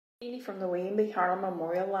From the William B. Harlan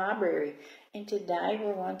Memorial Library, and today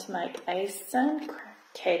we're going to make a sun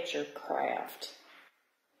catcher craft.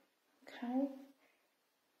 Okay.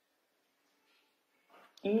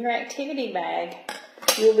 In your activity bag,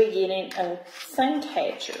 you'll be getting a sun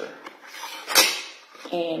catcher,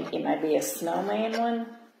 and it may be a snowman one,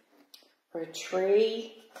 or a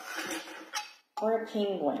tree, or a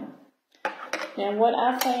penguin. Now, what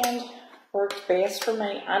I found worked best for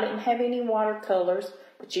me, I didn't have any watercolors,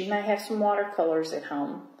 but you may have some watercolors at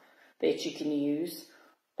home that you can use,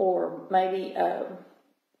 or maybe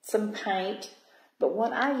some paint. But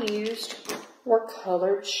what I used were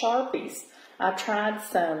colored Sharpies. I tried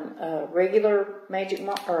some regular magic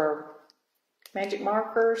markers,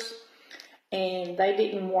 and they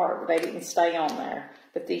didn't work. They didn't stay on there.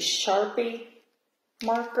 But these Sharpie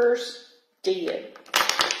markers did.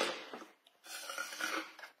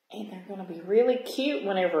 And they're going to be really cute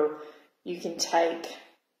whenever you can take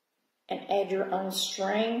and add your own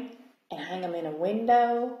string and hang them in a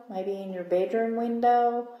window, maybe in your bedroom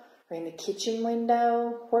window or in the kitchen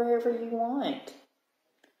window, wherever you want.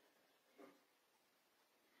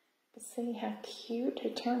 But see how cute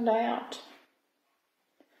it turned out?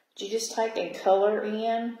 You just take and color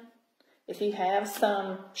in. If you have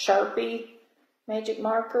some Sharpie magic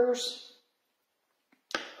markers,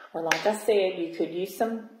 or like I said, you could use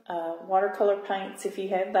some watercolor paints if you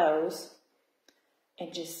have those,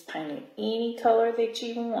 and just paint it any color that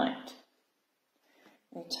you want.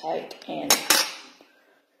 And take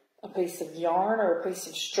a piece of yarn or a piece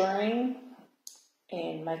of string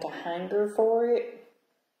and make a hanger for it.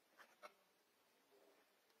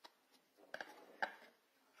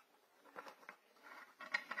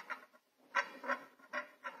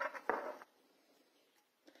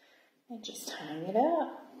 And just hang it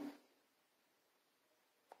up.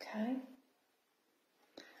 Okay.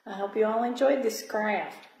 I hope you all enjoyed this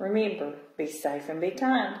craft. Remember, be safe and be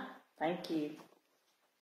kind. Thank you.